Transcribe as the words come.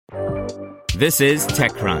This is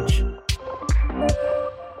TechCrunch.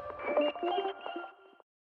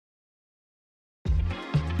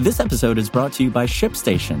 This episode is brought to you by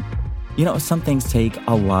ShipStation. You know, some things take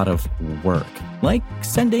a lot of work, like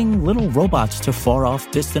sending little robots to far-off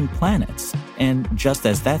distant planets. And just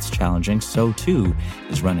as that's challenging, so too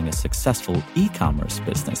is running a successful e-commerce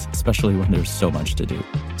business, especially when there's so much to do.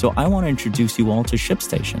 So I want to introduce you all to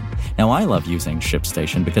ShipStation. Now, I love using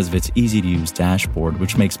ShipStation because of its easy-to-use dashboard,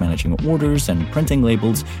 which makes managing orders and printing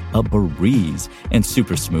labels a breeze and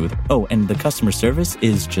super smooth. Oh, and the customer service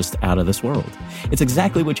is just out of this world. It's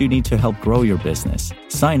exactly what you need to help grow your business.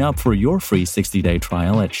 Sign up for your free 60-day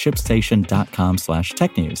trial at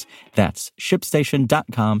shipstation.com/technews. That's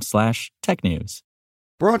shipstation.com/technews.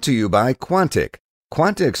 Brought to you by Quantic.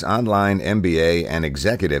 Quantic's online MBA and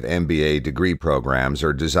executive MBA degree programs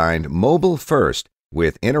are designed mobile first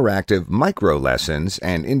with interactive micro lessons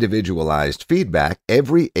and individualized feedback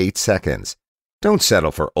every 8 seconds. Don't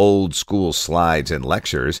settle for old school slides and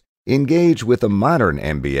lectures. Engage with a modern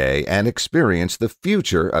MBA and experience the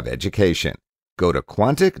future of education. Go to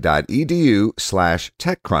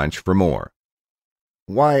quantic.edu/TechCrunch for more.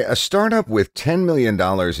 Why a startup with $10 million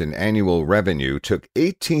in annual revenue took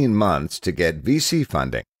 18 months to get VC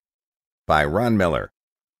funding. By Ron Miller.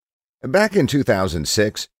 Back in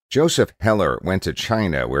 2006, Joseph Heller went to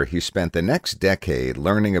China, where he spent the next decade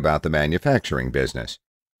learning about the manufacturing business.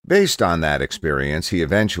 Based on that experience, he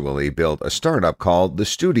eventually built a startup called The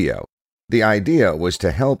Studio. The idea was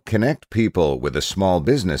to help connect people with a small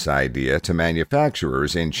business idea to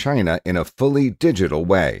manufacturers in China in a fully digital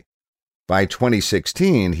way. By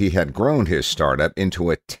 2016, he had grown his startup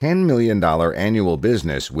into a $10 million annual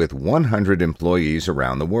business with 100 employees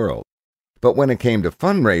around the world. But when it came to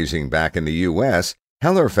fundraising back in the U.S.,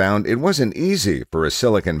 Heller found it wasn't easy for a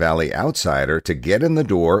Silicon Valley outsider to get in the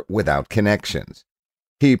door without connections.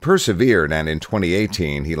 He persevered, and in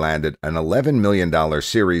 2018, he landed an $11 million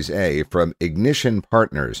Series A from Ignition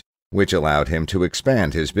Partners, which allowed him to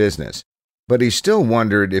expand his business. But he still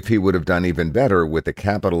wondered if he would have done even better with the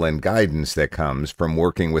capital and guidance that comes from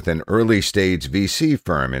working with an early-stage VC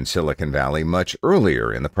firm in Silicon Valley much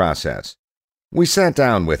earlier in the process. We sat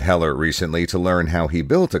down with Heller recently to learn how he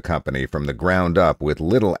built a company from the ground up with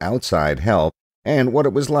little outside help and what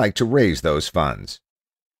it was like to raise those funds.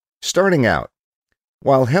 Starting out,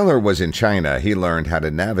 while Heller was in China, he learned how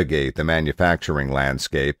to navigate the manufacturing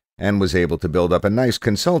landscape and was able to build up a nice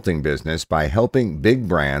consulting business by helping big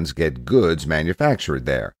brands get goods manufactured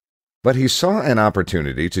there. But he saw an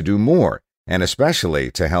opportunity to do more, and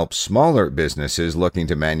especially to help smaller businesses looking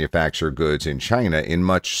to manufacture goods in China in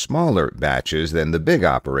much smaller batches than the big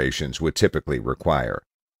operations would typically require.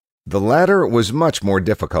 The latter was much more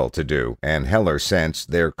difficult to do, and Heller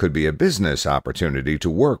sensed there could be a business opportunity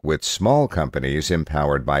to work with small companies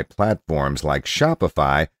empowered by platforms like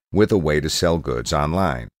Shopify with a way to sell goods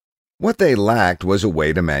online. What they lacked was a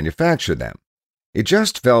way to manufacture them. It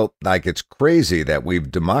just felt like it's crazy that we've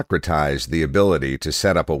democratized the ability to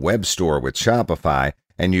set up a web store with Shopify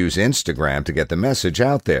and use Instagram to get the message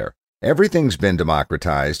out there. Everything's been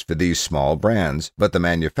democratized for these small brands, but the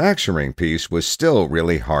manufacturing piece was still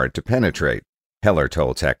really hard to penetrate, Heller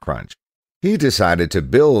told TechCrunch. He decided to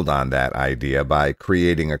build on that idea by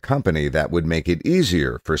creating a company that would make it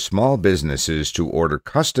easier for small businesses to order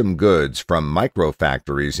custom goods from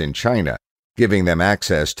microfactories in China, giving them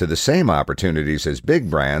access to the same opportunities as big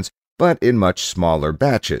brands, but in much smaller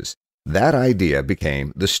batches. That idea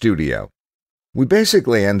became The Studio. We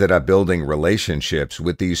basically ended up building relationships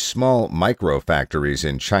with these small microfactories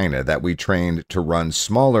in China that we trained to run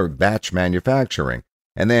smaller batch manufacturing,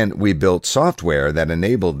 and then we built software that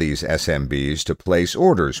enabled these SMBs to place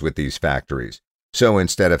orders with these factories. So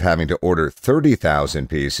instead of having to order 30,000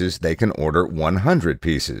 pieces, they can order 100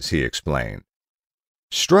 pieces, he explained.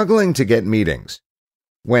 Struggling to get meetings.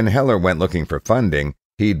 When Heller went looking for funding,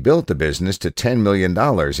 he'd built the business to $10 million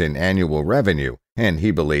in annual revenue, and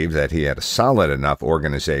he believed that he had a solid enough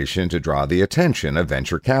organization to draw the attention of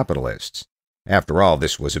venture capitalists. After all,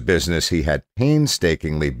 this was a business he had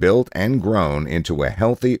painstakingly built and grown into a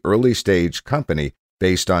healthy early-stage company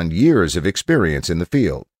based on years of experience in the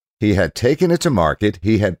field. He had taken it to market,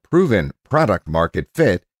 he had proven product-market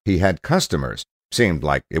fit, he had customers. Seemed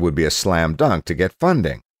like it would be a slam dunk to get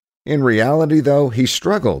funding. In reality, though, he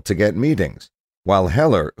struggled to get meetings. While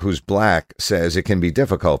Heller, who's black, says it can be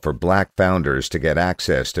difficult for black founders to get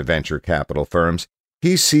access to venture capital firms,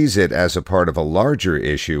 he sees it as a part of a larger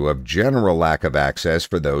issue of general lack of access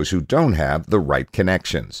for those who don't have the right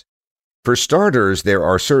connections. For starters, there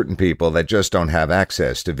are certain people that just don't have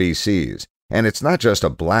access to VCs, And it's not just a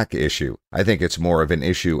black issue. I think it's more of an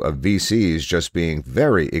issue of VCs just being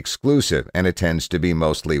very exclusive, and it tends to be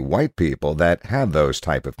mostly white people that have those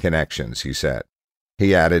type of connections, he said.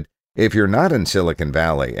 He added, if you're not in Silicon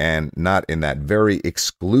Valley and not in that very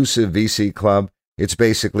exclusive VC club, it's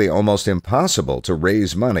basically almost impossible to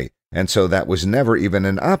raise money, and so that was never even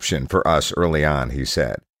an option for us early on, he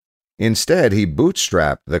said. Instead, he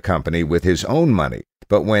bootstrapped the company with his own money,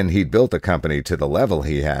 but when he'd built the company to the level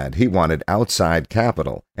he had, he wanted outside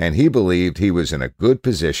capital, and he believed he was in a good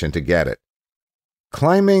position to get it.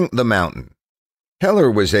 Climbing the mountain.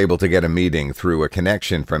 Heller was able to get a meeting through a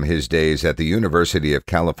connection from his days at the University of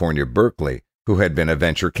California, Berkeley, who had been a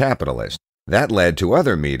venture capitalist. That led to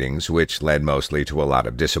other meetings, which led mostly to a lot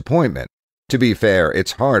of disappointment. To be fair,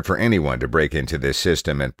 it's hard for anyone to break into this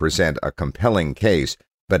system and present a compelling case,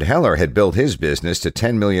 but Heller had built his business to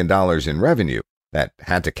 $10 million in revenue. That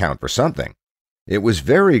had to count for something. It was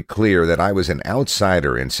very clear that I was an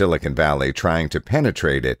outsider in Silicon Valley trying to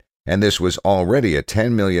penetrate it, and this was already a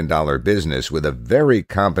 $10 million business with a very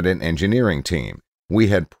competent engineering team. We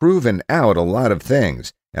had proven out a lot of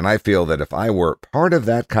things, and I feel that if I were part of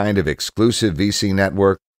that kind of exclusive VC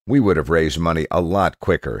network, we would have raised money a lot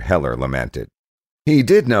quicker, Heller lamented. He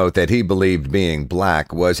did note that he believed being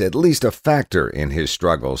black was at least a factor in his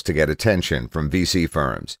struggles to get attention from VC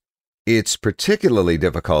firms. It's particularly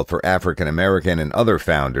difficult for African American and other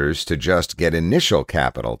founders to just get initial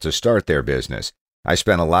capital to start their business. I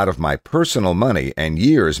spent a lot of my personal money and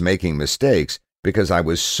years making mistakes because I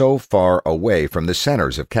was so far away from the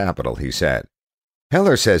centers of capital, he said.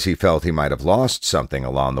 Heller says he felt he might have lost something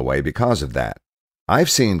along the way because of that. I've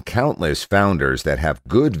seen countless founders that have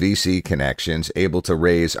good VC connections able to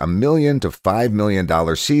raise $1 million to $5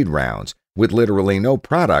 million seed rounds with literally no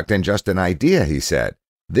product and just an idea, he said.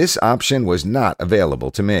 This option was not available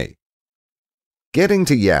to me. Getting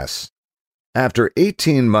to yes. After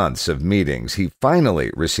 18 months of meetings, he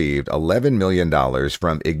finally received $11 million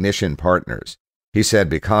from Ignition Partners. He said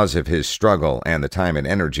because of his struggle and the time and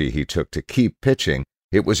energy he took to keep pitching,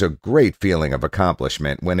 it was a great feeling of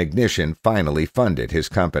accomplishment when Ignition finally funded his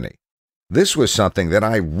company. This was something that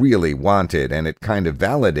I really wanted, and it kind of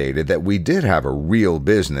validated that we did have a real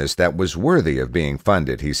business that was worthy of being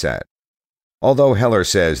funded, he said. Although Heller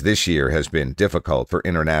says this year has been difficult for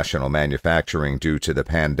international manufacturing due to the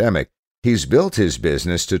pandemic, he's built his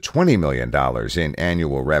business to $20 million in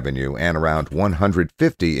annual revenue and around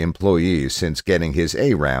 150 employees since getting his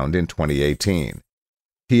A round in 2018.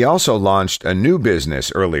 He also launched a new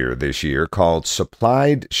business earlier this year called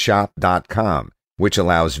SuppliedShop.com, which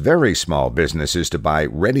allows very small businesses to buy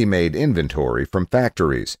ready-made inventory from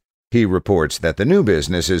factories. He reports that the new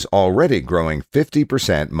business is already growing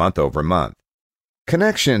 50% month over month.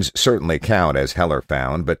 Connections certainly count, as Heller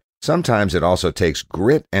found, but sometimes it also takes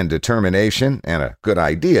grit and determination and a good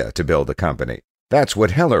idea to build a company. That's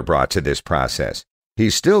what Heller brought to this process. He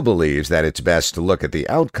still believes that it's best to look at the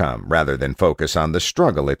outcome rather than focus on the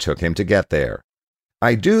struggle it took him to get there.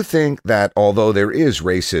 I do think that although there is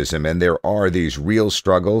racism and there are these real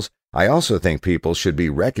struggles, I also think people should be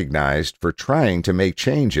recognized for trying to make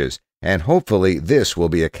changes, and hopefully this will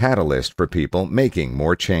be a catalyst for people making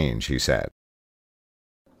more change, he said.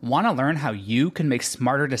 Want to learn how you can make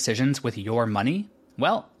smarter decisions with your money?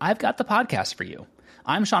 Well, I've got the podcast for you.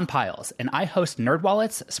 I'm Sean Piles, and I host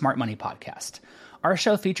NerdWallet's Smart Money Podcast. Our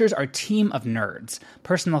show features our team of nerds,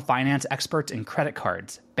 personal finance experts in credit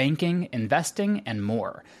cards, banking, investing, and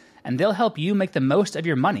more. And they'll help you make the most of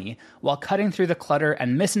your money while cutting through the clutter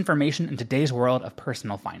and misinformation in today's world of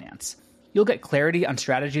personal finance. You'll get clarity on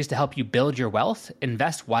strategies to help you build your wealth,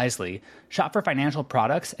 invest wisely, shop for financial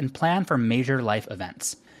products, and plan for major life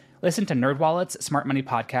events. Listen to NerdWallet's Smart Money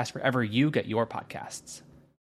Podcast wherever you get your podcasts.